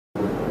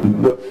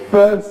The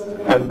first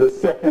and the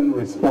second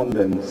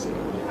respondents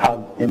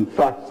have in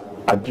fact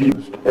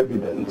adduced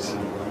evidence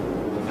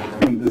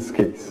in this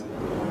case.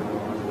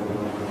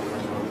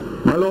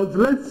 My lords,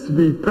 let's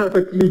be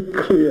perfectly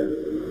clear.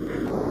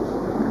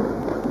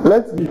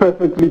 Let's be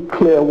perfectly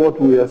clear what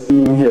we are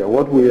seeing here,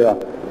 what we are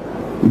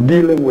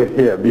dealing with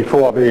here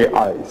before our very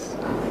eyes.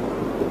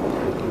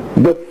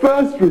 The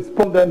first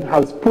respondent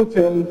has put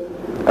in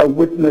a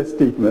witness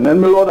statement, and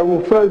my lord, I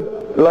will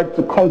first like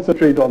to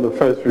concentrate on the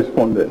first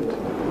respondent,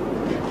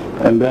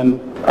 and then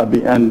at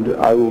the end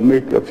I will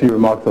make a few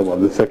remarks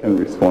about the second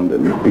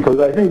respondent, because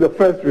I think the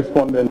first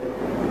respondent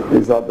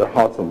is at the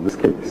heart of this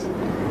case.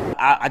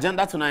 Our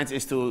agenda tonight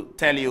is to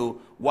tell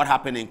you what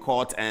happened in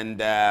court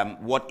and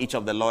what each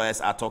of the lawyers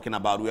are talking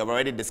about. We have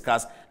already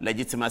discussed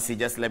legitimacy.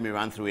 Just let me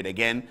run through it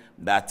again,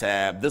 that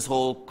this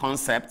whole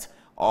concept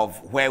of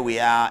where we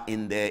are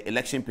in the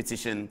election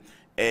petition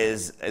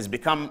has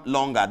become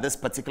longer. This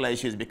particular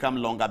issue has become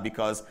longer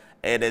because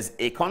it is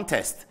a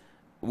contest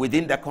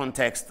within the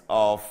context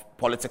of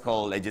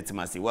political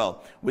legitimacy.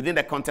 Well, within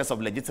the context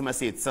of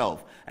legitimacy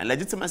itself. And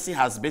legitimacy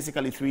has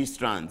basically three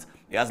strands.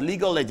 It has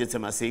legal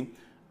legitimacy,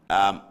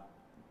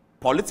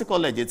 political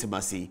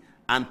legitimacy,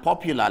 and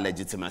popular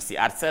legitimacy.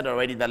 I've said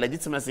already that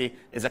legitimacy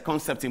is a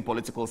concept in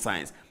political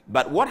science.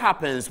 But what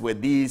happens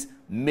with these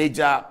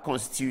major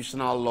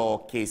constitutional law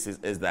cases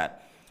is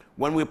that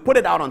when we put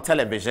it out on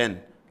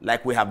television,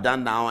 like we have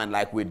done now and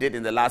like we did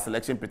in the last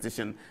election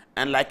petition,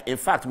 and like in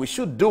fact we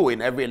should do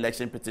in every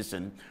election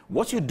petition,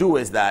 what you do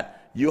is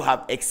that you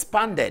have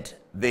expanded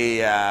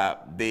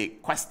the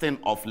question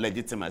of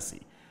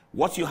legitimacy.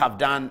 What you have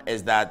done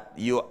is that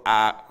you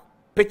are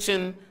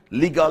pitching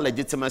legal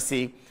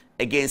legitimacy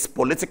against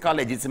political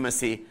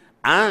legitimacy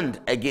and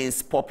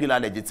against popular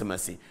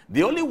legitimacy.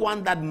 The only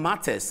one that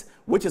matters,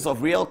 which is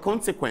of real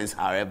consequence,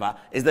 however,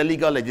 is the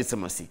legal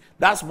legitimacy.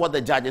 That's what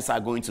the judges are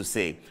going to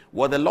say.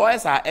 What the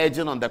lawyers are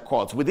urging on the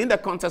courts within the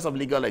context of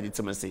legal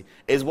legitimacy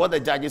is what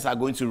the judges are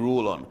going to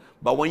rule on.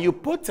 But when you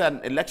put an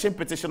election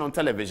petition on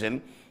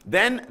television,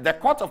 then the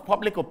court of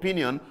public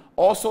opinion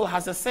also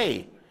has a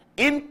say.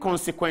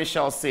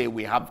 Inconsequential say,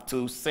 we have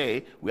to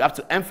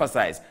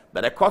emphasize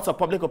that the court of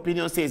public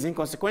opinion says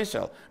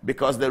inconsequential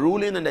because the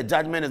ruling and the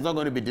judgment is not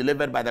going to be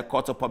delivered by the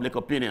court of public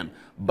opinion.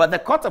 But the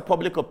court of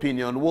public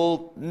opinion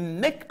will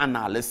make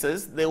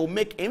analysis, they will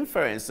make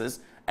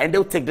inferences, and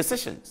they'll take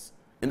decisions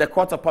in the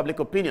court of public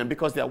opinion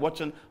because they are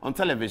watching on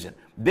television.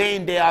 Day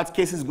in, day out,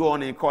 cases go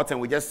on in court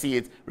and we just see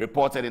it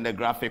reported in the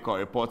graphic or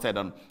reported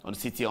on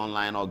City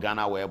Online or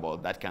Ghana Web or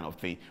that kind of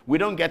thing. We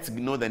don't get to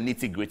know the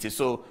nitty-gritty,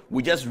 so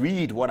we just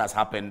read what has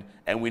happened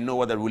and we know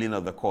what the ruling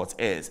of the court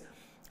is.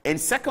 In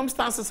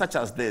circumstances such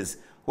as this,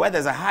 where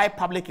there's a high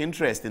public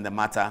interest in the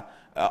matter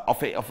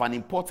of an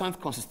important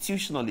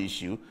constitutional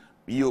issue,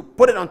 you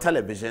put it on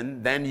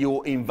television, then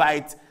you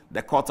invite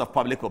the court of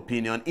public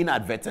opinion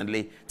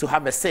inadvertently to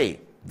have a say.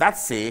 That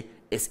say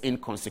is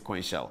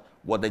inconsequential.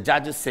 What the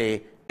judges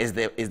say is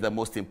the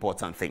most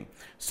important thing.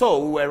 So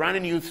we were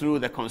running you through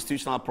the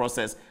constitutional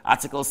process.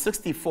 Article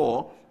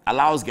 64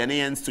 allows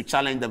Ghanaians to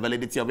challenge the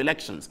validity of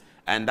elections.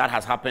 And that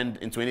has happened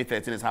in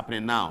 2013, it's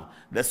happening now.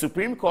 The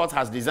Supreme Court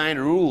has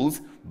designed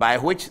rules by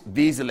which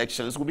these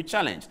elections will be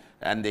challenged.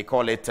 And they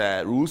call it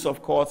rules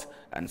of court,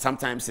 and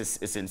sometimes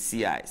it's in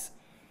CIs.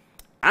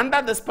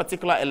 Under this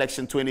particular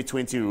election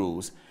 2020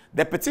 rules,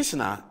 the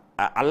petitioner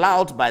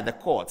allowed by the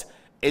court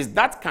is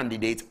that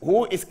candidate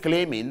who is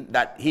claiming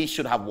that he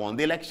should have won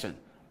the election.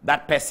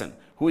 That person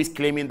who is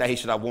claiming that he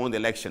should have won the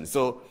election.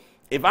 So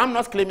if I'm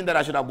not claiming that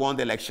I should have won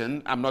the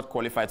election, I'm not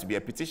qualified to be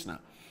a petitioner.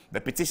 The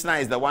petitioner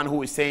is the one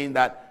who is saying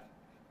that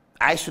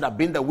I should have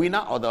been the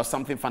winner or there was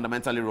something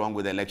fundamentally wrong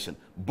with the election.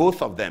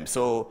 Both of them.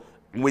 So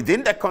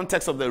within the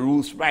context of the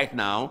rules right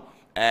now,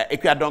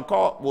 Ikea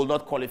Donko will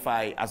not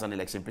qualify as an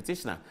election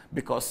petitioner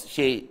because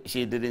she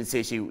didn't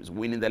say she was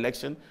winning the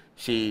election.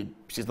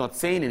 She's not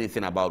saying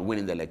anything about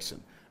winning the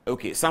election.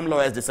 Okay, some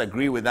lawyers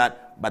disagree with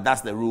that, but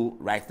that's the rule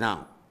right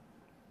now.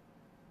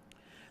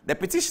 The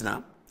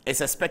petitioner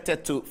is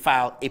expected to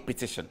file a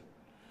petition.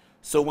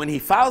 So when he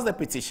files the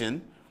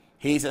petition,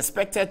 he is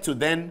expected to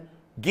then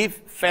give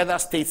further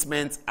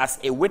statements as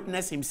a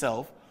witness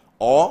himself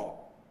or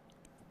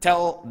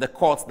tell the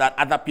court that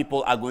other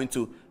people are going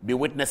to be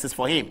witnesses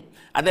for him.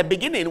 At the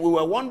beginning, we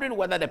were wondering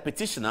whether the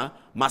petitioner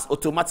must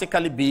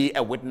automatically be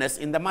a witness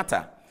in the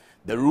matter.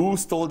 The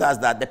rules told us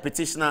that the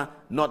petitioner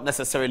not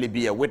necessarily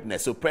be a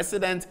witness. So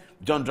President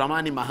John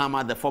Dramani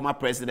Mahama, the former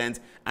president,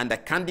 and the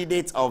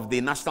candidate of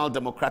the National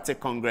Democratic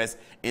Congress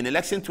in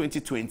election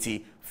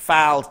 2020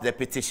 filed the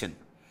petition.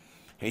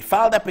 He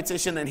filed a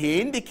petition and he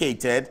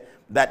indicated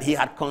that he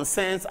had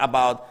concerns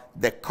about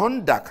the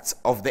conduct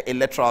of the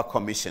Electoral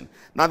Commission.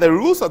 Now, the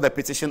rules of the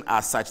petition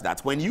are such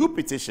that when you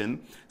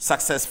petition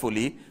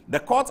successfully, the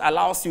court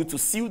allows you to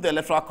sue the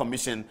Electoral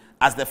Commission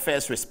as the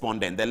first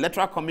respondent. The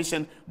Electoral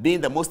Commission,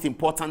 being the most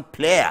important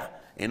player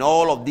in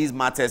all of these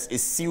matters,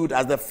 is sued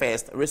as the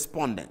first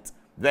respondent.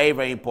 Very,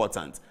 very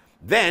important.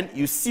 Then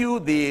you sue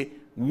the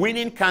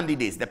winning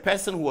candidates, the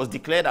person who was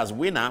declared as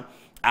winner,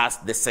 as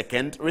the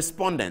second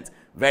respondent.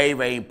 very,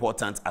 very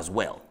important as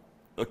well.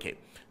 Okay,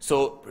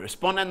 so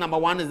respondent number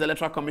 1 is the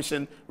Electoral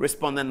Commission.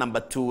 Respondent number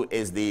 2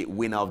 is the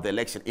winner of the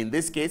election. In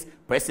this case,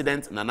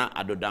 President Nana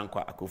Addo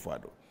Dankwa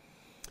Akufo-Addo.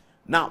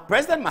 Now,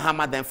 President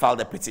Mahama then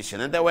filed a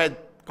petition, and there were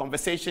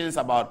conversations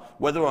about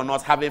whether or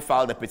not, having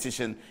filed the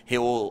petition, he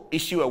will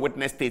issue a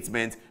witness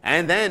statement,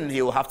 and then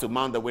he will have to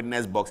mount the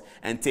witness box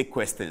and take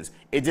questions.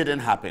 It didn't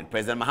happen.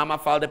 President Mahama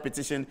filed a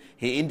petition.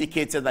 He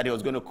indicated that he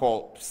was going to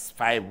call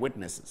 5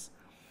 witnesses.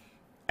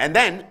 And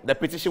then the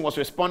petition was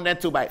responded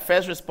to by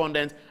first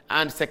respondent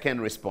and second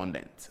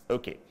respondent.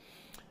 Okay.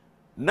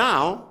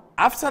 Now,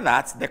 after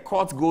that, the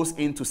court goes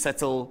in to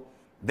settle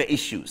the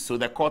issues. So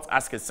the court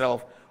asks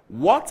itself,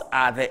 what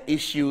are the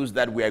issues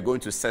that we are going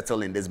to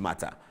settle in this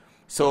matter?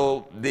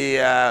 So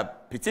the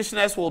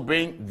petitioners will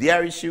bring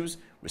their issues,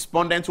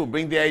 respondents will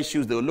bring their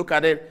issues, they will look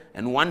at it,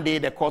 and one day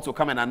the court will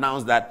come and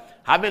announce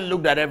that, having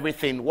looked at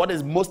everything, what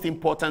is most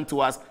important to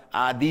us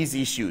are these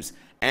issues.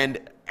 And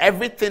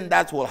everything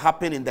that will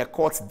happen in the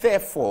courts,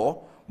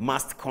 therefore,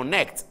 must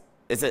connect.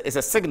 It's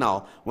a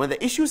signal. When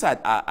the issues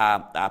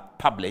are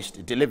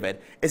published, delivered,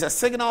 it's a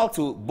signal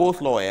to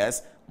both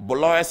lawyers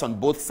on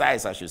both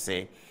sides, I should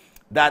say,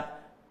 that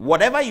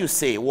whatever you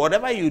say,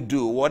 whatever you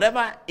do,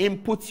 whatever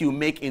input you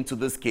make into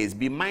this case,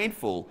 be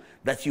mindful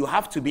that you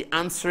have to be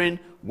answering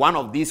one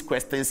of these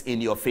questions in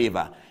your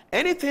favor.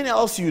 Anything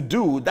else you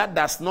do that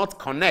does not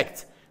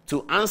connect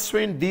to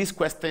answering these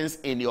questions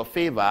in your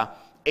favor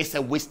is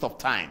a waste of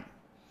time.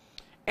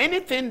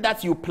 Anything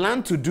that you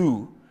plan to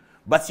do,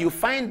 but you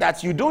find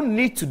that you don't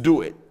need to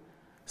do it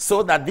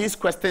so that these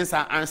questions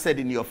are answered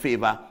in your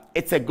favor,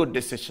 it's a good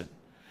decision.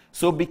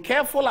 So be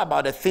careful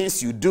about the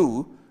things you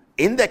do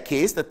in the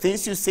case, the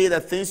things you say, the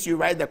things you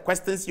write, the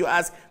questions you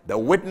ask, the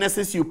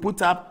witnesses you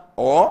put up,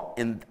 or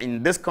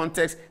in this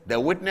context, the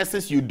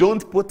witnesses you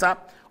don't put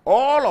up.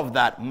 All of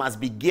that must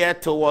be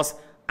geared towards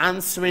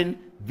answering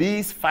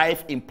these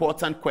 5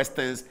 important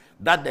questions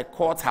that the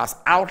court has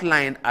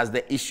outlined as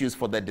the issues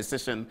for the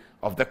decision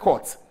of the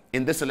court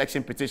in this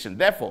election petition.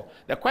 Therefore,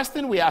 the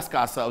question we ask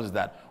ourselves is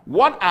that,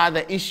 what are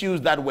the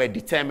issues that were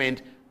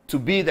determined to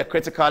be the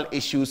critical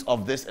issues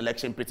of this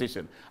election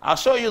petition? I'll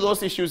show you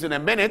those issues in a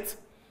minute,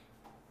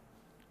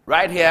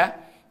 right here.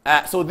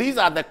 So these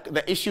are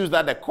the issues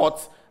that the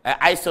court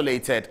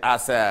isolated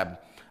as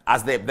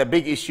the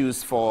big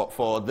issues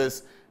for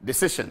this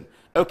decision.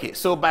 Okay,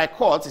 so by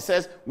court, it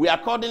says, we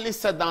accordingly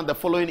set down the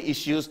following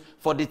issues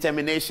for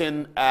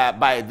determination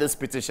by this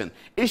petition.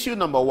 Issue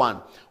number 1,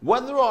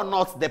 whether or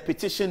not the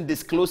petition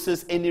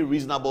discloses any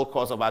reasonable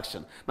cause of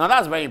action. Now,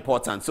 that's very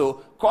important.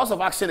 So, cause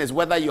of action is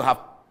whether you have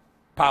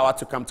power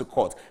to come to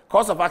court.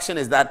 Cause of action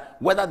is that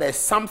whether there's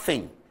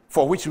something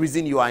for which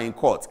reason you are in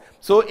court.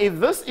 So, if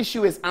this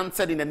issue is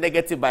answered in a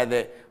negative by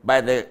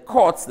the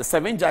courts, the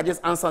 7 judges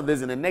answer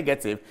this in a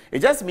negative, it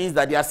just means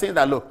that they are saying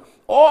that, look,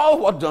 all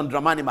what John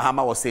Dramani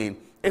Mahama was saying,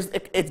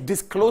 it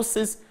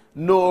discloses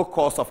no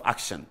cause of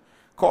action.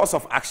 Cause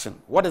of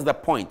action. What is the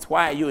point?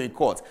 Why are you in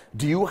court?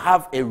 Do you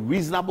have a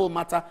reasonable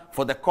matter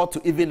for the court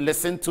to even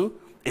listen to?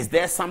 Is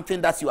there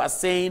something that you are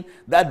saying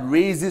that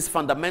raises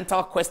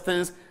fundamental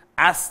questions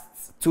as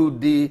to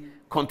the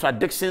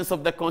contradictions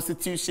of the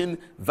Constitution,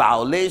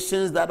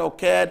 violations that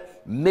occurred,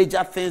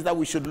 major things that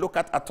we should look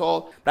at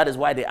all? That is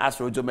why they asked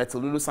Rojo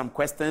Metululu some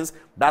questions.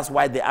 That's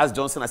why they asked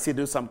Johnson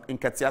Asidu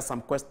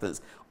some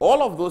questions.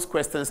 All of those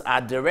questions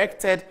are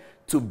directed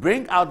to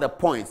bring out the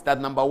point that,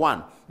 number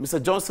 1,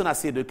 Mr. Johnson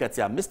Asidu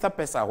Ketia, Mr.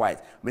 Pesa White,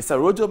 Mr.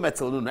 Rojo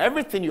Metulunu,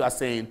 everything you are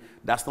saying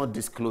does not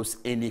disclose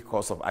any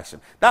cause of action.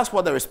 That's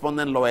what the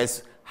respondent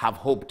lawyers are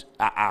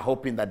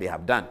hoping that they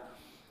have done.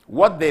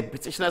 What the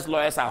petitioners'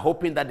 lawyers are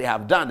hoping that they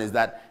have done is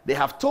that they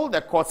have told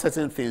the court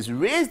certain things,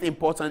 raised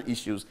important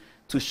issues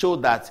to show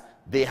that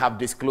they have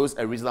disclosed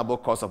a reasonable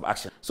cause of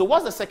action. So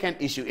what's the second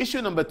issue?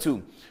 Issue number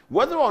 2,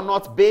 whether or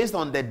not, based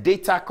on the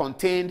data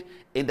contained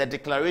in the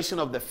declaration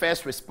of the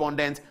first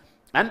respondent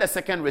and the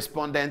second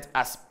respondent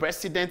as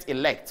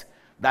president-elect,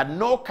 that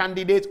no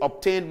candidate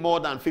obtained more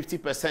than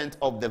 50%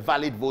 of the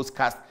valid votes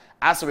cast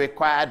as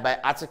required by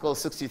Article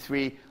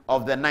 63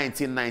 of the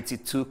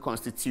 1992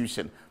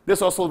 Constitution. This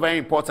is also very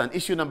important.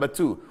 Issue number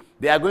 2,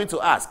 they are going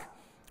to ask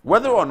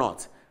whether or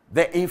not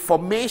the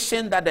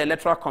information that the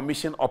Electoral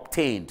Commission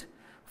obtained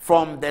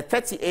from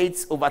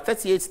the over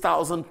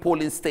 38,000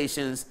 polling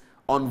stations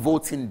on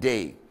voting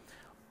day,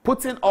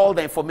 putting all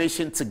the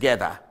information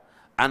together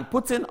and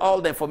putting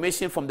all the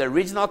information from the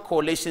regional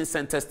coalition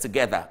centers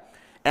together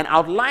and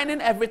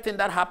outlining everything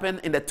that happened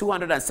in the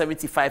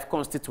 275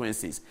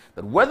 constituencies,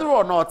 that whether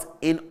or not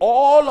in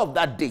all of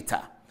that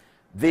data,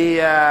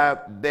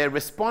 the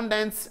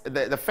respondents,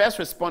 the first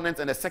respondent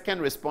and the second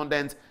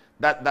respondent,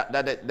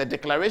 the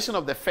declaration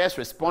of the first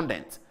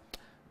respondent,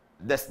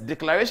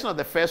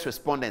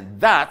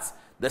 that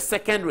the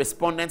second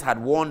respondent had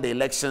won the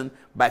election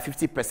by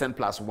 50%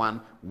 plus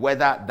 1,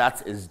 whether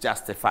that is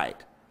justified.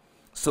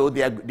 So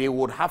they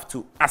would have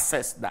to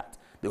assess that.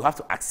 They will have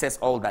to access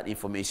all that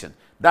information.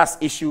 That's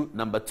issue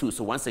number 2.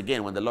 So once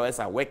again, when the lawyers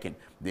are working,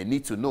 they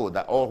need to know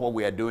that all what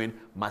we are doing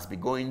must be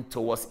going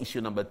towards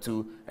issue number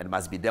 2 and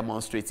must be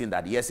demonstrating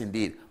that, yes,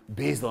 indeed,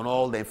 based on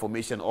all the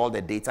information, all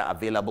the data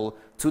available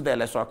to the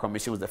Electoral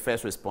Commission was the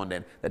first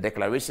respondent, the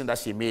declaration that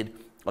she made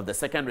of the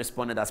second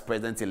respondent as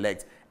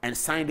president-elect and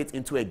signed it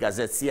into a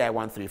Gazette CI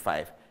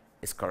 135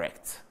 is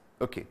correct.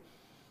 Okay.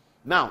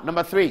 Now,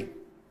 number 3,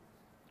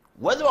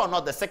 whether or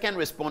not the second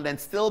respondent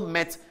still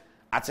met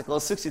Article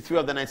 63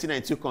 of the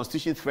 1992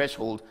 Constitution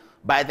threshold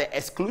by the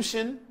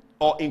exclusion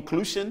or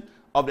inclusion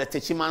of the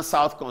Techiman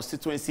South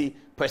constituency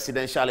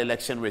presidential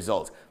election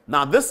results.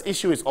 Now, this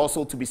issue is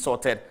also to be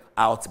sorted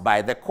out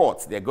by the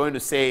courts. They're going to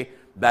say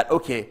that,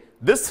 okay,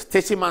 this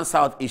Techiman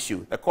South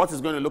issue, the court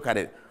is going to look at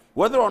it.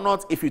 Whether or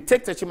not, if you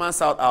take Techiman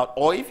South out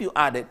or if you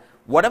add it,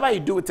 whatever you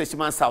do with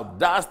Techiman South,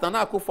 does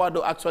Nana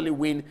Akufo-Addo actually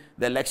win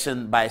the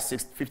election by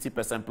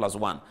 50% plus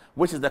 1,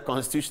 which is the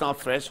constitutional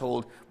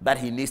threshold that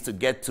he needs to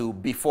get to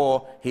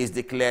before he is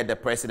declared the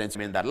president? I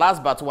mean that.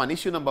 Last but one,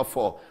 issue number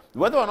 4,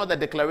 whether or not the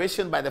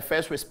declaration by the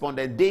first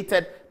respondent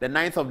dated the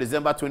 9th of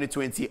December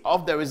 2020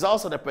 of the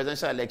results of the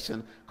presidential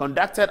election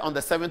conducted on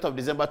the 7th of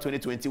December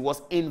 2020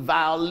 was in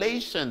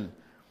violation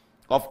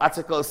of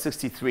Article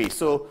 63.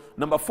 So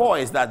number 4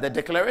 is that the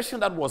declaration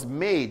that was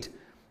made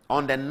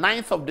on the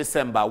 9th of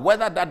December,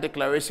 whether that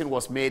declaration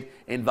was made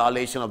in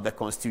violation of the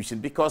Constitution,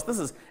 because this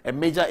is a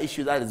major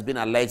issue that has been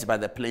alleged by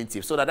the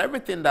plaintiffs, so that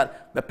everything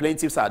that the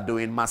plaintiffs are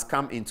doing must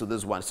come into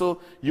this one.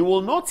 So you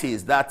will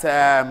notice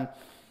that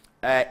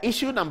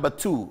issue number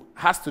 2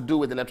 has to do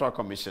with the Electoral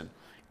Commission.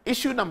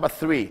 Issue number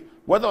 3,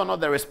 whether or not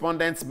the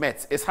respondents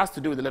met, it has to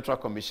do with the Electoral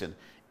Commission.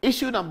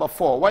 Issue number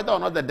 4, whether or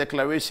not the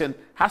declaration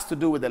has to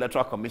do with the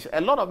Electoral Commission. A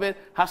lot of it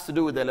has to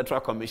do with the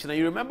Electoral Commission. And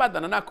you remember that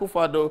Nana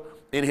Akufo-Addo,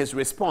 in his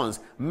response,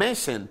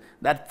 mentioned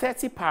that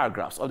 30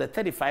 paragraphs of the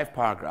 35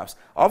 paragraphs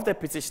of the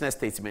petitioner's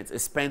statement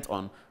is spent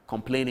on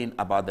complaining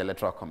about the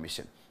Electoral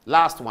Commission.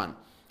 Last one,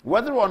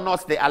 whether or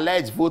not the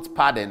alleged vote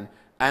pardon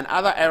and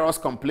other errors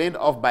complained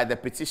of by the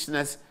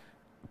petitioner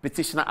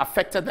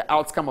affected the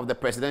outcome of the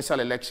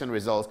presidential election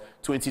results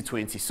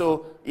 2020.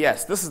 So,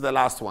 yes, this is the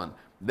last one.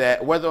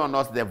 Whether or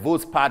not the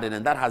votes pardon,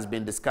 and that has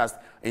been discussed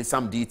in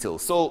some detail.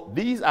 So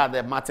these are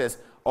the matters,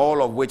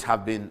 all of which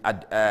have been,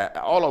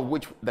 all of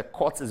which the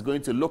court is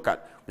going to look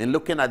at, in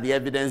looking at the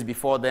evidence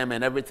before them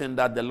and everything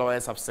that the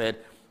lawyers have said,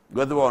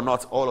 whether or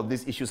not all of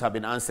these issues have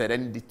been answered.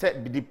 And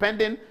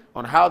depending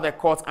on how the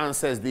court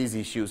answers these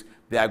issues,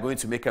 they are going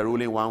to make a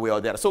ruling one way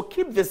or the other. So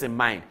keep this in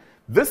mind.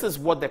 This is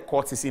what the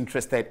court is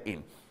interested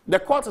in. The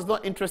court is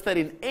not interested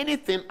in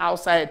anything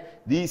outside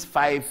these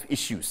 5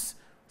 issues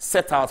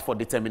set out for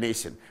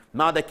determination.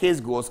 Now the case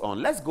goes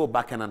on. Let's go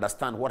back and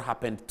understand what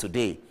happened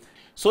today.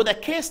 So the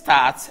case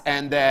starts,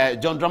 and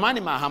John Dramani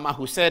Mahama,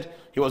 who said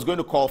he was going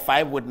to call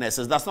 5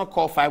 witnesses, does not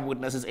call 5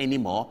 witnesses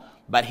anymore,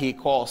 but he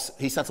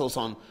settles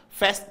on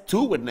first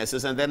 2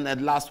 witnesses, and then the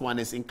last one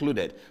is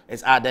included.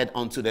 It's added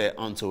onto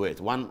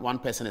it. One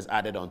person is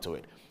added onto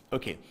it.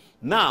 Okay.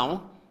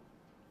 Now,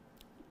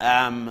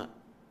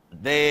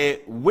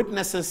 the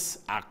witnesses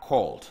are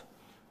called.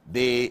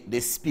 They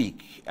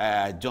speak.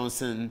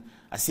 Johnson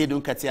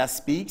Asedun Katia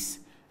speaks,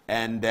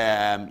 and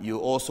you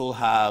also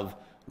have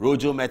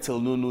Rojo Metal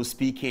Nunu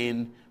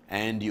speaking,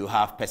 and you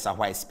have Pesa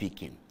White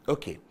speaking.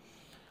 Okay.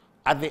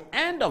 At the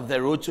end of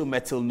the Rojo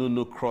Metal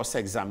Nunu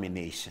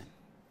cross-examination,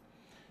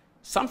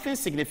 something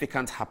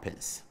significant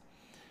happens.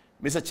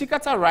 Mr.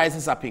 Chikata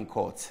rises up in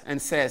court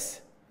and says,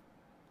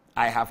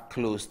 I have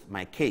closed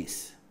my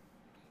case.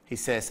 He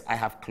says, I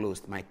have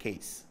closed my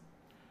case.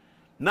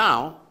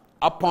 Now,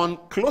 upon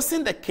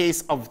closing the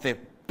case of the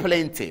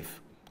plaintiff,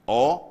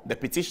 or the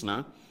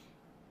petitioner,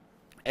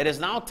 it is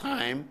now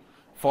time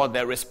for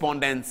the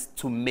respondents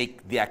to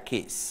make their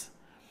case.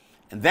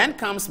 And then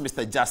comes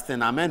Mr.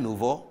 Justin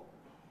Amenuvo,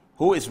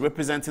 who is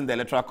representing the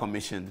Electoral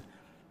Commission,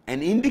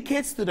 and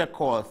indicates to the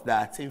court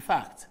that, in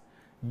fact,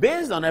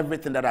 based on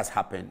everything that has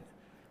happened,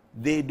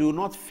 they do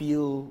not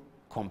feel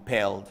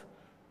compelled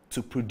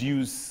to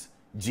produce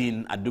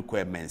Jean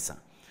Mensa.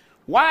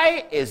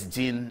 Why is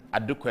Jean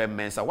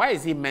Mensa? Why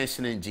is he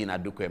mentioning Jean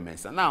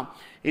Mensa? Now,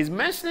 he's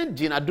mentioning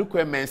Jean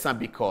Mensa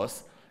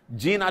because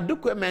Jean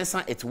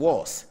Mensa it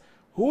was,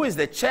 who is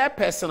the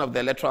chairperson of the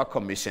Electoral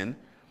Commission,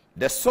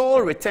 the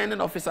sole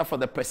returning officer for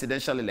the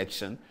presidential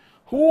election,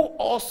 who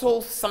also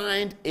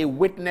signed a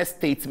witness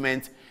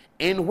statement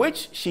in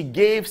which she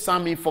gave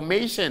some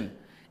information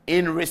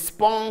in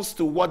response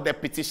to what the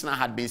petitioner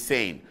had been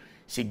saying.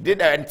 She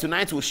did, and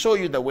tonight we'll show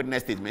you the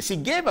witness statement. She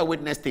gave a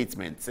witness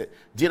statement.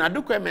 Jean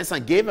Mensa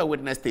gave a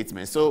witness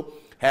statement. So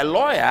her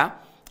lawyer,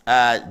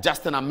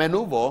 Justin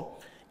Amenuvo,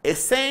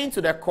 is saying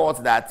to the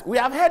court that we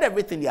have heard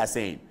everything they are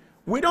saying.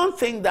 We don't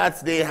think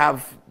that they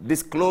have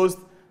disclosed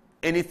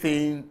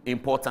anything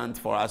important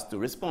for us to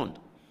respond.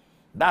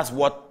 That's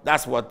what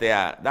the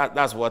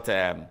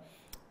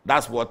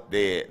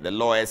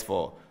lawyers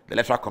for the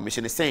Electoral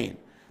Commission is saying.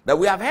 That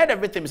we have heard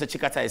everything Mr.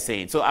 Chikata is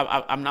saying. So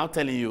I'm now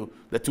telling you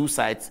the 2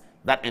 sides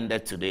that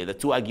ended today, the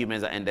 2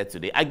 arguments that ended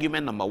today.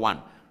 Argument number 1,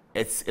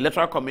 It's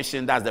Electoral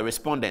Commission, that's the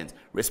respondent.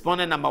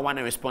 Respondent number 1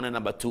 and respondent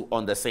number 2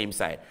 on the same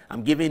side.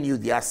 I'm giving you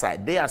their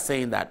side. They are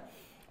saying that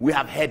we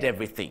have heard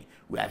everything.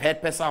 We have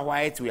heard Pesa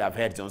White, we have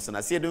heard Johnson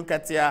Asiedun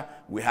Katia,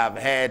 we have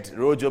heard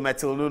Rojo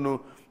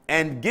Metilunu,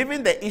 and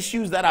given the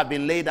issues that have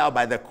been laid out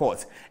by the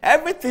court,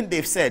 everything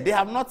they've said, they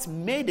have not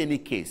made any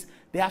case.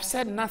 They have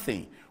said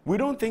nothing. We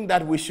don't think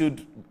that we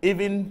should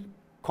even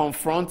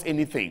confront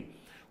anything.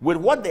 With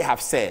what they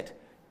have said,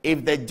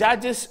 if the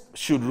judges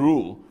should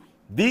rule,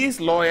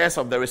 these lawyers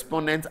of the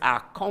respondents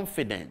are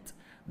confident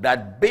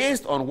that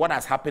based on what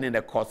has happened in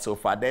the court so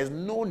far, there's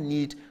no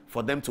need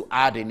for them to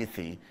add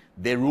anything.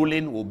 The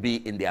ruling will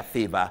be in their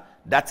favor.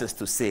 That is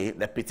to say,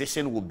 the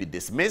petition will be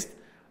dismissed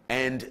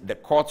and the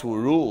court will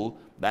rule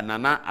that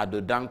Nana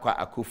Addo Dankwa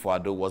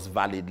Akufo-Addo was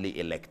validly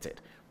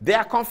elected. They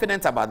are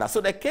confident about that.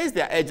 So the case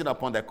they are urging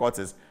upon the court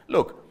is,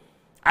 look,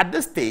 at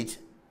this stage,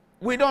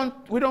 we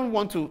don't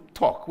want to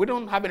talk. We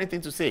don't have anything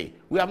to say.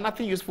 We have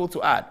nothing useful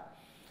to add.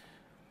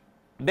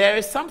 There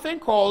is something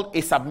called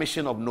a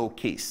submission of no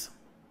case,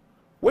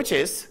 which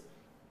is,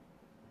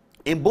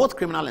 in both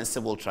criminal and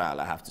civil trial,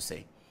 I have to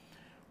say,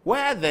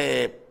 where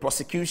the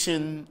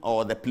prosecution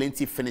or the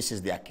plaintiff finishes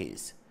their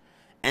case,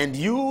 and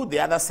you, the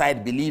other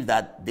side, believe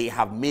that they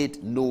have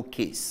made no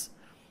case,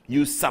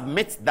 you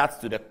submit that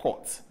to the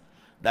court,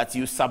 that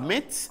you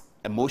submit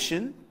a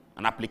motion,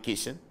 an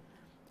application,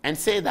 and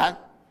say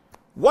that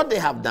what they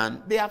have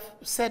done, they have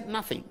said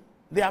nothing.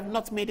 They have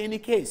not made any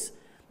case.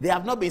 They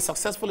have not been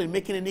successful in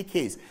making any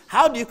case.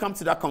 How do you come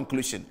to that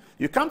conclusion?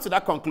 You come to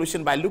that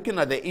conclusion by looking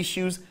at the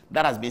issues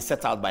that has been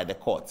set out by the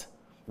court.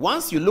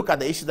 Once you look at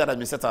the issue that has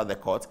been set out by the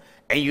court,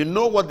 and you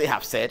know what they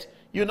have said,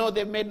 you know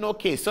they've made no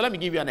case. So let me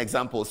give you an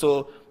example.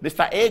 So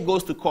Mr. A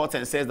goes to court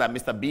and says that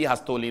Mr. B has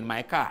stolen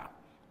my car.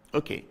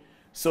 Okay.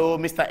 So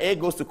Mr. A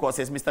goes to court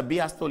and says, Mr. B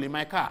has stolen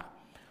my car.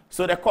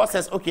 So the court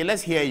says, okay,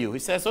 let's hear you. He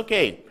says,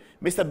 okay,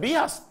 Mr. B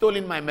has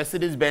stolen my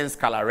Mercedes-Benz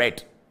color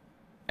red.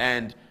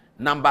 And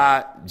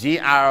number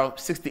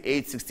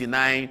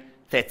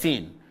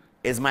GR686913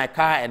 is my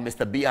car and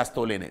Mr. B has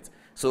stolen it.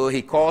 So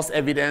he calls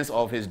evidence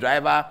of his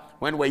driver.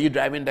 When were you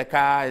driving the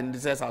car? And he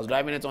says, I was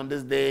driving it on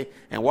this day.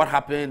 And what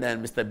happened?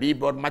 And Mr. B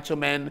brought macho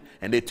men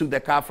and they took the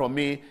car from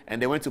me and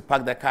they went to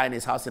park the car in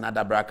his house in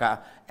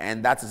Adabraka.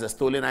 And that is a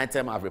stolen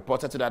item. I've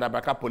reported to the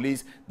Adabraka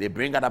police. They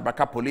bring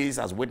Adabraka police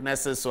as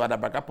witnesses. So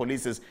Adabraka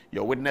police is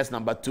your witness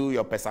number 2,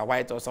 your Pesa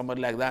White or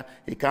somebody like that.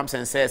 He comes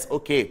and says,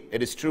 okay,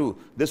 it is true.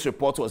 This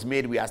report was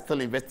made. We are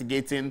still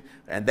investigating.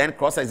 And then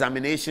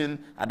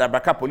cross-examination.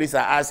 Adabraka police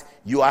are asked,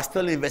 you are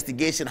still in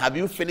investigation. Have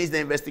you finished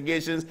the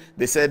investigations?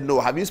 They said, no.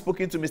 Have you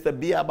spoken to Mr.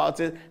 B about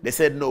it? They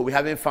said, no, we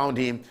haven't found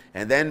him.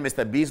 And then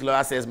Mr. B's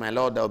lawyer says, my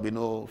lord, there will be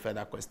no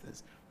further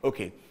questions.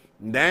 Okay.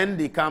 Then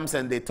he comes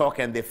and they talk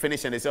and they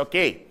finish and they say,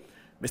 okay,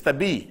 Mr.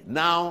 B,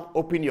 now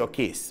open your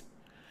case.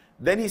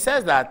 Then he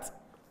says that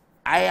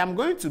I am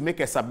going to make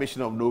a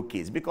submission of no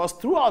case because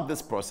throughout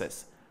this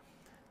process,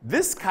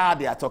 this car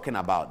they are talking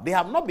about, they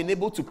have not been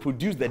able to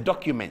produce the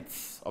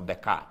documents of the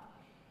car.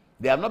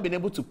 They have not been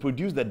able to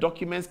produce the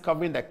documents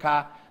covering the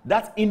car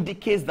that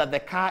indicates that the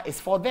car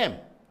is for them.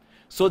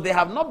 So they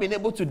have not been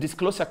able to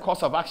disclose a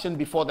cause of action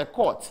before the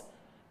court.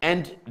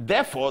 And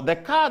therefore, the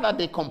car that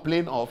they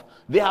complain of,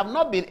 they have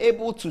not been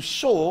able to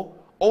show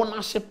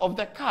ownership of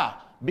the car.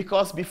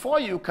 Because before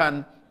you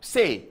can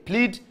say,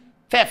 plead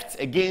theft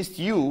against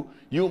you,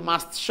 you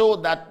must show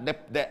that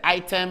the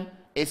item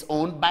is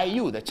owned by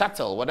you, the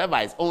chattel, whatever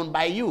is owned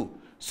by you.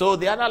 So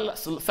the other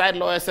side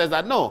lawyer says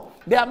that no,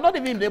 they have not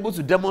even been able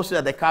to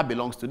demonstrate that the car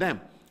belongs to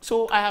them.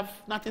 So I have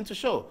nothing to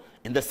show.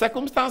 In the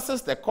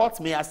circumstances, the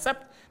court may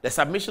accept the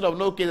submission of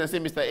no case and say,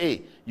 Mr.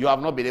 A, you have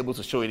not been able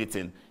to show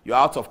anything. You're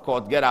out of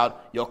court. Get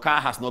out. Your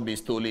car has not been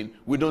stolen.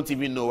 We don't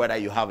even know whether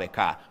you have a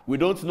car. We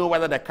don't know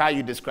whether the car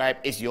you describe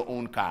is your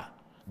own car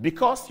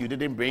because you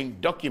didn't bring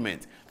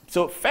documents.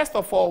 So first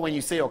of all, when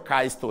you say your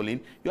car is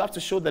stolen, you have to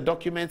show the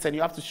documents and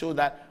you have to show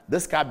that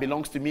this car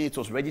belongs to me. It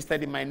was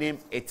registered in my name.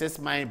 It is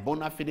my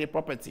bona fide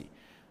property.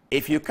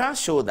 If you can't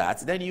show that,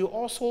 then you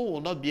also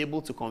will not be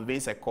able to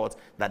convince a court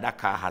that that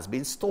car has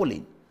been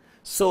stolen.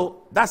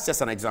 So that's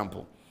just an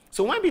example.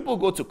 So when people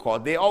go to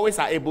court, they always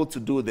are able to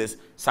do this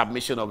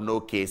submission of no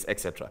case,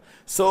 etc.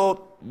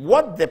 So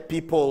what the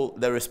people,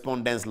 the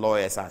respondents'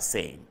 lawyers are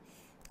saying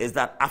is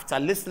that after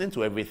listening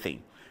to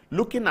everything,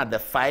 looking at the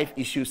 5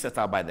 issues set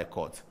out by the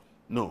court,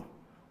 no,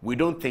 we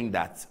don't think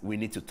that we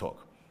need to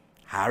talk.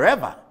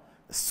 However,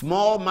 the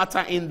small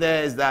matter in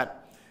there is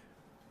that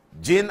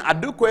Jean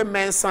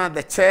Mensa,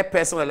 the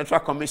chairperson of the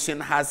Electoral Commission,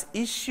 has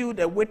issued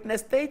a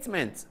witness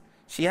statement.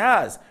 She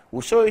has.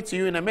 We'll show it to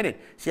you in a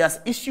minute. She has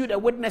issued a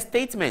witness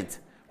statement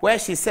where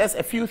she says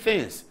a few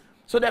things.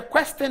 So the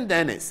question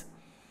then is,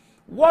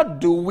 what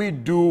do we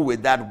do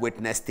with that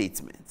witness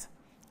statement?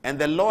 And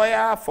the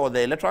lawyer for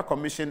the Electoral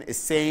Commission is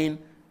saying,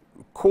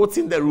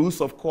 quoting the rules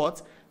of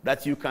court,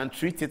 that you can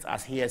treat it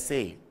as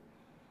hearsay.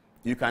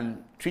 You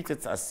can treat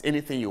it as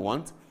anything you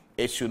want.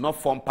 It should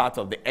not form part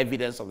of the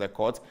evidence of the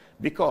court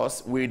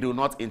because we do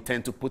not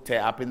intend to put her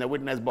up in the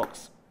witness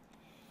box.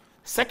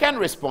 Second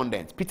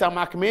respondent, Peter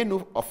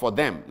McMahon, for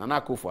them,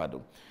 Nana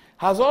Akufo-Addo,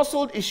 has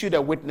also issued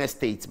a witness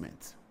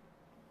statement.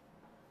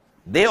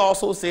 They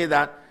also say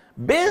that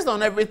based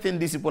on everything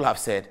these people have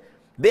said,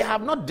 they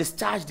have not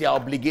discharged their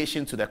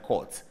obligation to the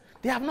court.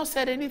 They have not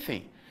said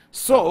anything.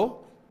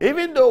 So,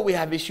 even though we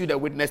have issued a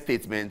witness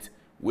statement,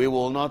 we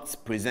will not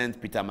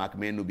present Peter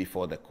McMenu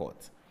before the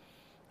court.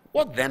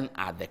 What then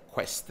are the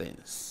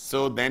questions?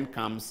 So then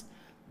comes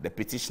the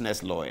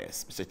petitioner's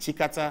lawyers. Mr.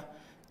 Chikata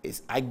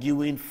is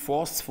arguing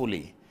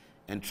forcefully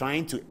and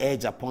trying to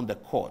urge upon the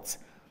court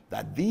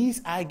that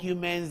these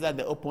arguments that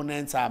the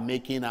opponents are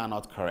making are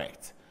not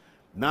correct.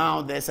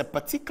 Now, there's a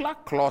particular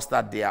clause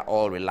that they are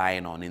all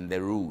relying on in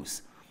the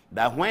rules,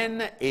 that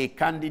when a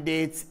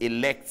candidate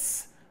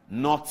elects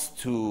not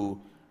to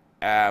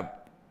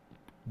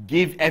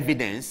give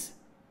evidence,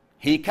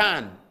 he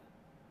can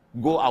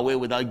go away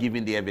without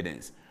giving the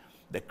evidence.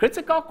 The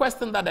critical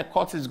question that the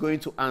court is going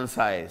to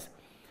answer is,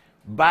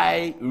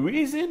 by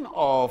reason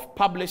of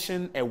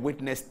publishing a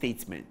witness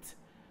statement,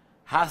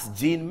 has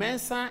Jean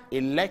Mensa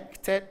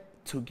elected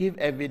to give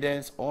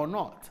evidence or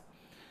not?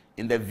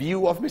 In the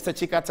view of Mr.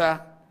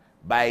 Chikata,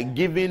 by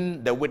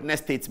giving the witness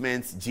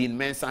statements, Jean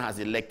Mensa has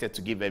elected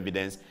to give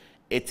evidence.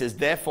 It is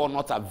therefore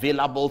not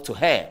available to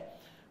her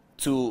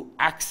to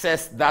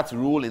access that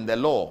rule in the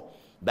law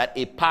that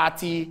a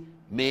party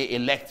may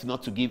elect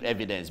not to give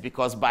evidence,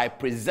 because by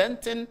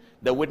presenting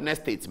the witness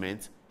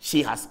statement,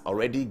 she has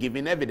already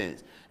given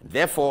evidence.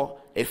 Therefore,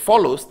 it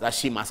follows that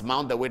she must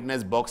mount the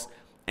witness box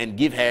and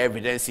give her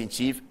evidence in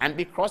chief and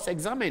be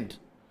cross-examined.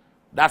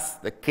 That's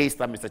the case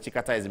that Mr.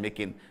 Chikata is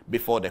making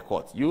before the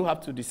court. You have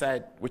to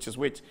decide which is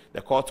which.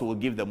 The court will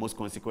give the most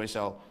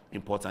consequential,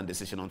 important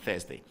decision on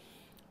Thursday.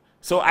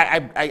 So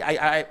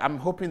I'm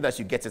hoping that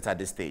you get it at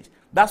this stage.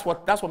 That's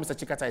what Mr.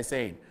 Chikata is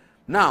saying.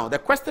 Now, the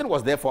question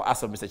was therefore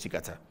asked of Mr.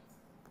 Chikata.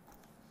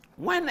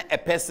 When a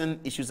person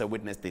issues a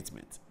witness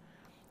statement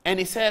and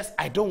he says,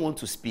 I don't want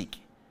to speak,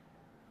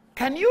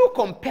 can you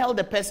compel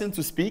the person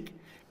to speak?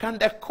 Can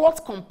the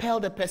court compel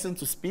the person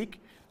to speak?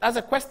 That's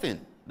a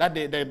question that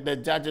the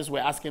judges were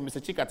asking Mr.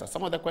 Chikata.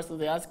 Some of the questions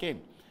they asked him.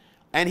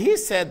 And he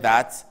said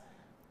that,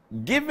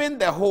 given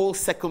the whole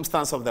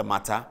circumstance of the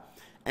matter,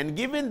 and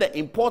given the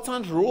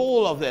important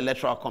role of the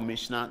Electoral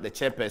Commissioner, the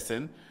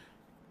chairperson,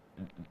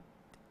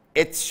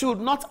 it should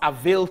not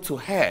avail to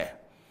her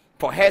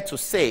for her to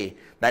say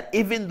that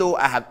even though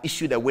I have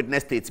issued a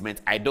witness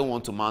statement, I don't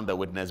want to mount the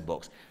witness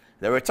box.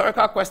 The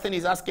rhetorical question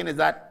he's asking is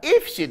that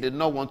if she did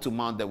not want to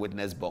mount the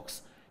witness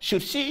box,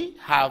 should she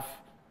have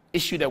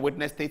issued a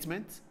witness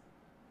statement?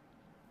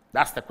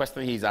 That's the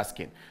question he's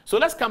asking. So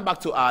let's come back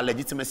to our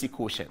legitimacy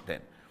quotient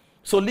then.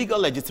 So legal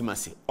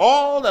legitimacy.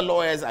 All the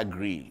lawyers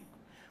agree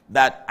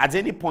that at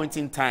any point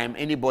in time,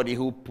 anybody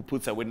who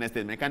puts a witness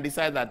statement can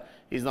decide that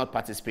he's not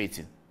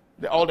participating.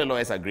 All the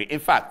lawyers agree. In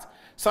fact,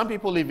 some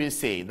people even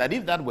say that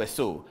if that were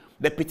so,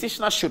 the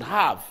petitioner should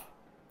have,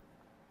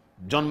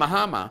 John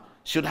Mahama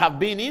should have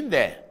been in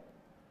there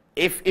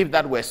if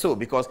that were so,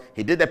 because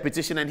he did the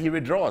petition and he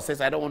withdraws,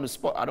 says, I don't want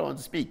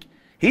to speak.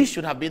 He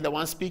should have been the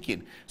one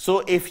speaking.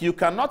 So if you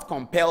cannot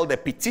compel the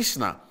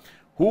petitioner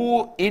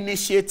who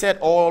initiated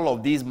all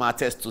of these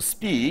matters to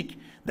speak,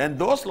 then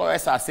those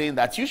lawyers are saying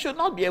that you should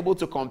not be able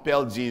to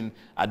compel Jean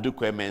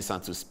Mensa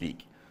to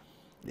speak.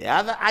 The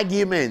other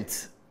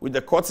argument which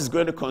the court is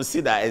going to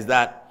consider is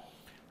that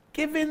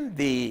given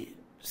the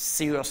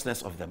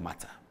seriousness of the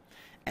matter,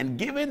 and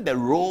given the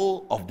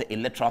role of the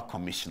Electoral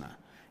Commissioner,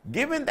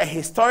 given the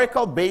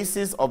historical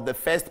basis of the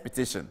first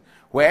petition,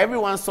 where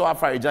everyone saw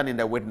Afarijan in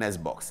the witness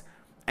box,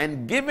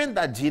 and given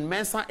that Jean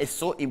Mensa is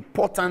so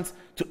important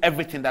to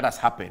everything that has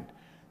happened,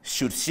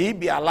 should she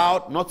be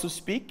allowed not to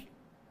speak?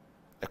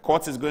 The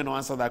court is going to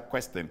answer that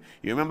question.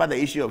 You remember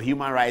the issue of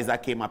human rights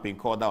that came up in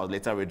court that was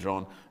later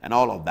withdrawn and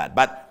all of that.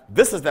 But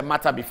this is the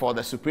matter before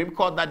the Supreme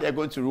Court that they're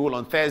going to rule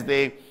on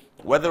Thursday,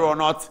 whether or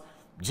not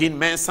Jean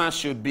Mensa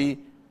should be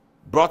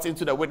brought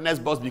into the witness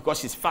box because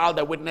she's filed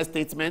a witness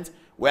statement.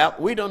 Well,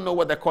 we don't know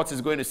what the court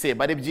is going to say.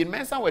 But if Jean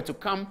Mensa were to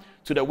come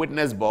to the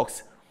witness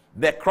box,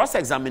 the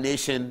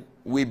cross-examination,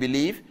 we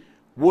believe,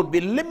 would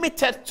be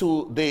limited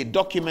to the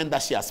document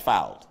that she has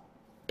filed.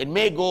 It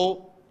may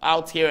go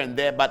out here and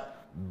there, but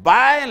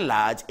by and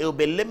large, it will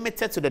be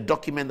limited to the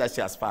document that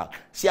she has filed.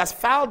 She has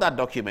filed that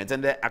document,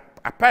 and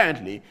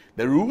apparently,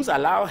 the rules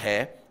allow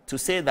her to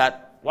say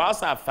that,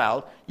 whilst I have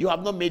filed, you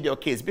have not made your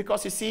case.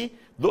 Because you see,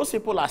 those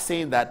people are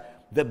saying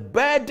that the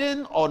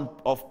burden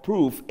of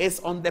proof is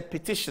on the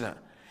petitioner.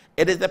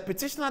 It is the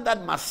petitioner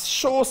that must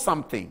show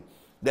something.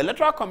 The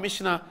Electoral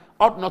Commissioner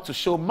ought not to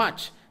show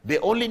much. They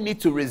only need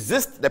to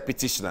resist the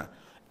petitioner.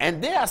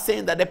 And they are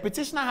saying that the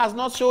petitioner has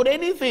not showed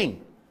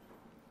anything.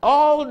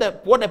 What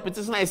the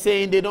petitioner is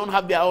saying, they don't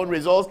have their own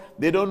results.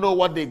 They don't know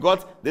what they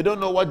got. They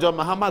don't know what John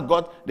Mahama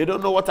got. They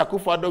don't know what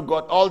Akufo-Addo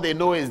got. All they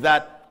know is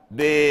that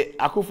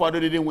Akufo-Addo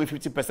didn't win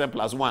 50%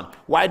 plus one.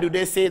 Why do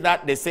they say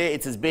that? They say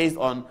it is based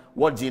on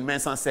what Jean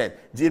Mensa said.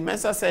 Jean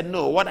Mensa said,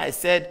 no, what I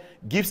said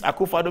gives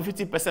Akufo-Addo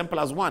 50%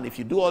 plus one. If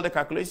you do all the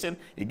calculation,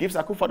 it gives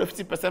Akufo-Addo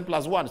 50%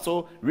 plus one.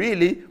 So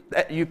really,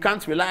 you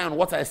can't rely on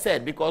what I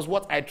said, because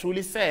what I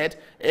truly said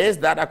is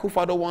that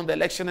Akufo-Addo won the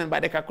election, and by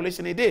the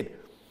calculation he did.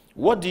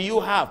 What do you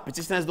have?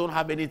 Petitioners don't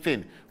have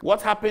anything.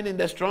 What happened in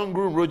the strong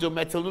room? Rojo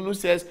Metelunu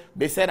says,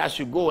 they said I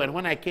should go. And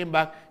when I came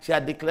back, she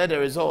had declared the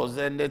results.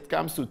 And it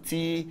comes to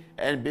tea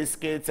and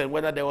biscuits and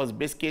whether there was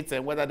biscuits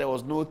and whether there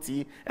was no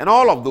tea and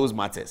all of those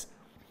matters.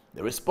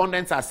 The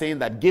respondents are saying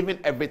that given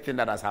everything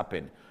that has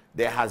happened,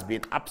 there has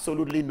been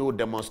absolutely no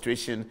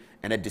demonstration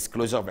and a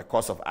disclosure of a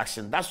course of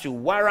action that should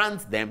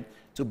warrant them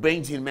to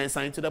bring Jean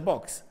Mensa into the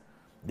box.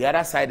 The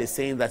other side is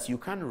saying that you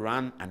can't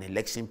run an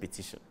election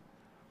petition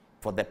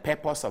for the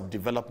purpose of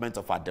development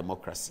of our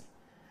democracy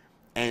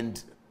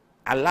and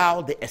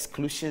allow the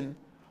exclusion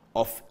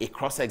of a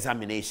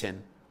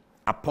cross-examination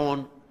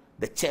upon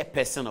the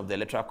chairperson of the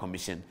Electoral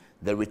Commission,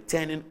 the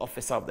returning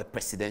officer of the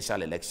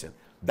presidential election.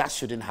 That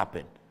shouldn't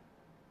happen.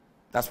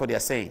 That's what they are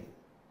saying.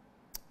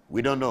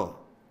 We don't know,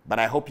 but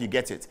I hope you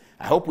get it.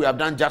 I hope we have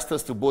done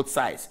justice to both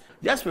sides.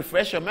 Just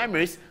refresh your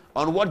memories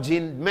on what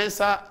Jean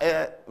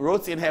Mensa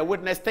wrote in her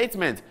witness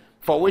statement,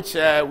 for which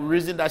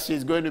reason that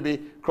she's going to be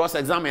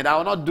cross-examined. I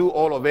will not do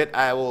all of it.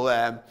 I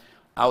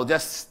will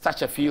just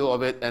touch a few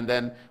of it, and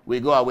then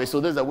we go away. So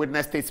this is a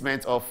witness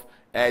statement of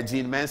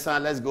Jean Mensa.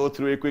 Let's go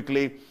through it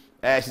quickly.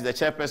 She's the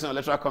chairperson of the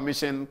Electoral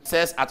Commission.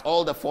 Says at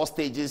all the 4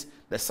 stages,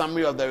 the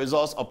summary of the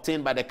results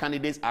obtained by the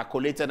candidates are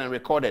collated and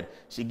recorded.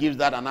 She gives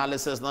that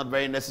analysis, not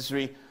very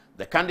necessary.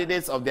 The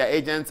candidates of their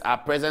agents are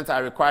present,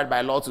 are required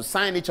by law to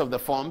sign each of the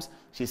forms.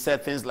 She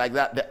said things like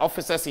that. The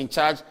officers in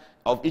charge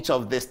of each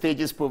of the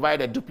stages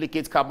provide a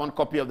duplicate carbon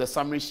copy of the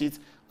summary sheet.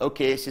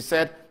 Okay, she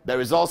said the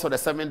results of the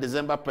 7th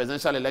December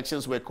presidential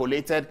elections were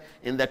collated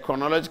in the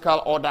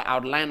chronological order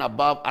outlined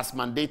above as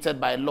mandated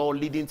by law,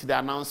 leading to the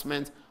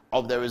announcement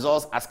of the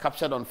results as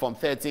captured on Form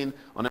 13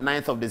 on the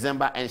 9th of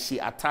December, and she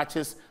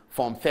attaches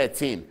Form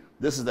 13.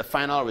 This is the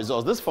final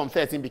results. This Form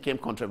 13 became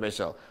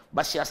controversial,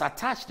 but she has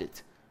attached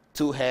it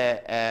to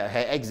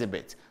her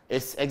exhibit.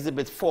 It's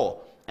Exhibit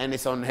 4. And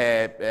it's on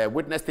her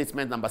witness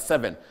statement number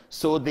 7.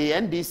 So the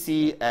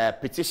NDC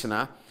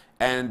petitioner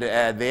and the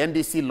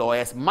NDC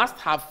lawyers must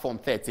have Form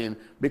 13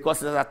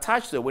 because it is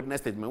attached to the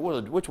witness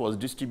statement, which was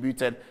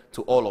distributed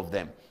to all of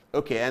them.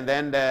 Okay, and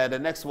then the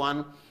next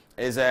one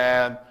is,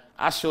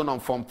 as shown on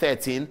Form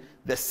 13,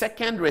 the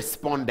second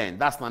respondent,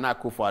 that's Nana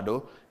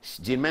Akufo-Addo.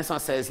 Jean Mensa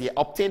says he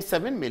obtained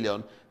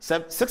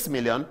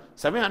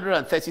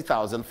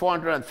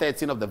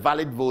 6,730,413 of the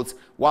valid votes,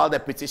 while the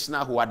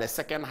petitioner, who had the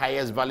second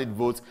highest valid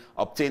votes,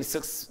 obtained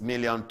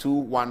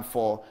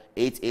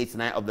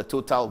 6,214,889 of the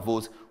total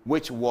votes,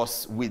 which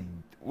was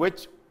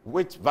which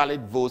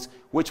valid votes,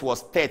 which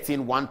was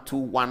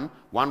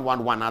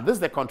 13,121,111. Now, this is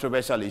the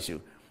controversial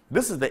issue.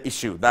 This is the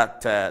issue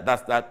that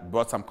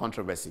brought some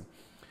controversy.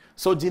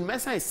 So Jean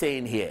Mensa is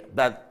saying here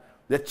that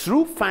the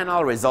true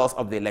final results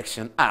of the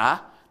election are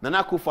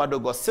Nana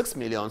Akufo-Addo got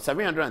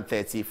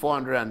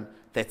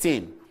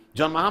 6,730,413.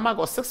 John Mahama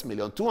got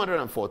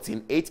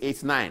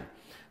 6,214,889.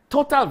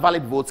 Total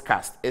valid votes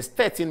cast is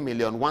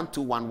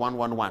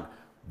 13,121,111.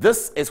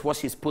 This is what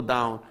she's put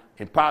down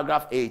in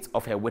paragraph 8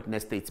 of her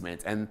witness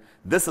statement. And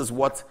this is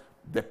what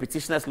the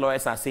petitioner's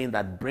lawyers are saying,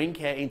 that bring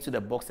her into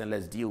the box and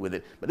let's deal with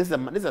it. But this is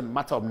a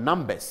matter of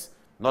numbers.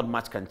 Not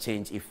much can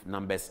change if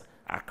numbers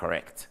are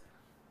correct.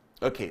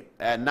 Okay,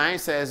 9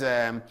 says,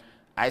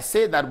 I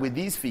say that with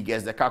these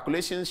figures, the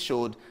calculations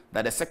showed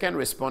that the second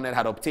respondent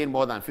had obtained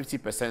more than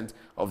 50%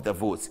 of the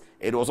votes.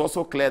 It was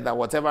also clear that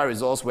whatever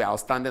results were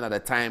outstanding at the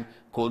time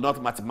could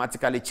not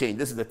mathematically change.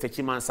 This is the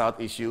Techiman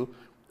South issue.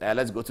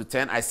 Let's go to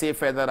 10. I say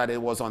further that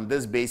it was on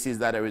this basis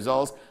that the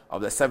results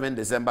of the 7th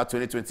December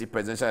 2020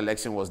 presidential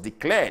election was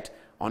declared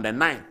on the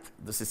 9th.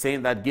 This is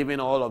saying that given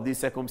all of these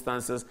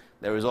circumstances,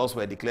 the results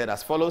were declared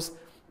as follows.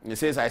 It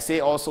says, I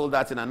say also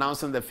that in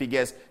announcing the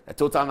figures, the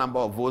total number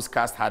of votes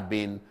cast had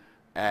been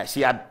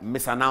she had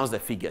misannounced the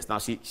figures. Now,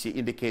 she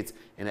indicates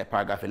in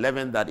paragraph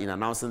 11 that in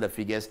announcing the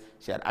figures,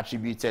 she had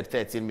attributed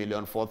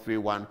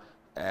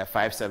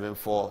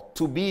 13,431,574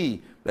 to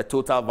be the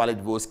total valid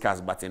votes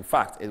cast. But in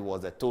fact, it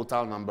was the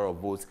total number of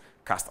votes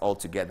cast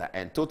altogether.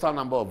 And total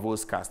number of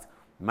votes cast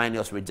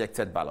minus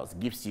rejected ballots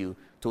gives you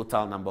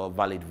total number of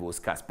valid votes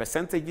cast.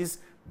 Percentages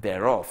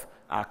thereof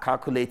are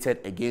calculated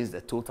against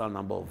the total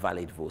number of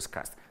valid votes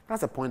cast.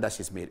 That's the point that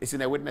she's made. It's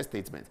in a witness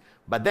statement.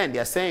 But then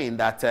they're saying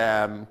that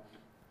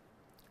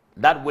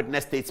that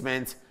witness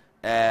statement,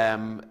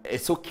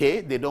 it's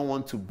okay. They don't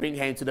want to bring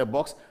her into the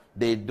box.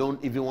 They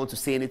don't even want to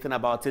say anything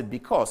about it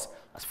because,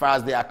 as far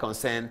as they are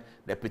concerned,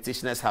 the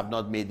petitioners have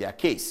not made their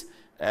case.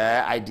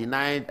 I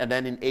denied, and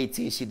then in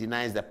 18, she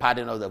denies the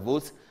pardon of the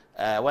votes.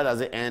 Where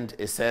does it end?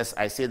 It says,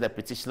 I say the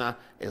petitioner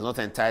is not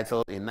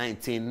entitled. In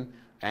 19,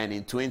 and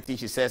in 20,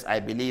 she says,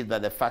 I believe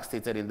that the facts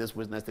stated in this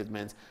witness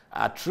statement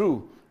are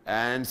true.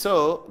 And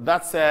so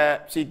that's,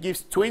 she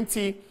gives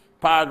 20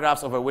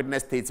 paragraphs of a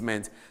witness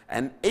statement,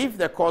 and if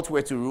the court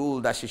were to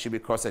rule that she should be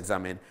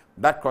cross-examined,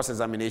 that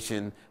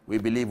cross-examination, we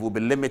believe, will be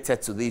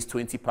limited to these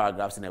 20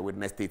 paragraphs in a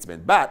witness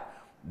statement. But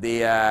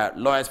the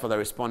lawyers for the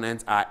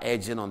respondent are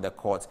urging on the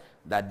court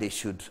that they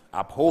should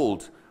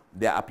uphold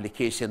their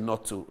application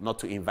not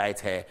to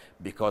invite her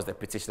because the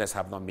petitioners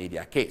have not made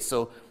their case.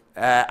 So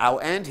I'll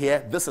end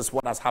here. This is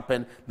what has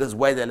happened. This is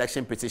where the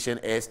election petition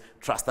is.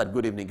 Trust that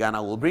Good Evening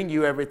Ghana will bring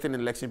you everything in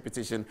election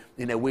petition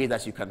in a way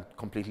that you can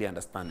completely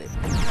understand it.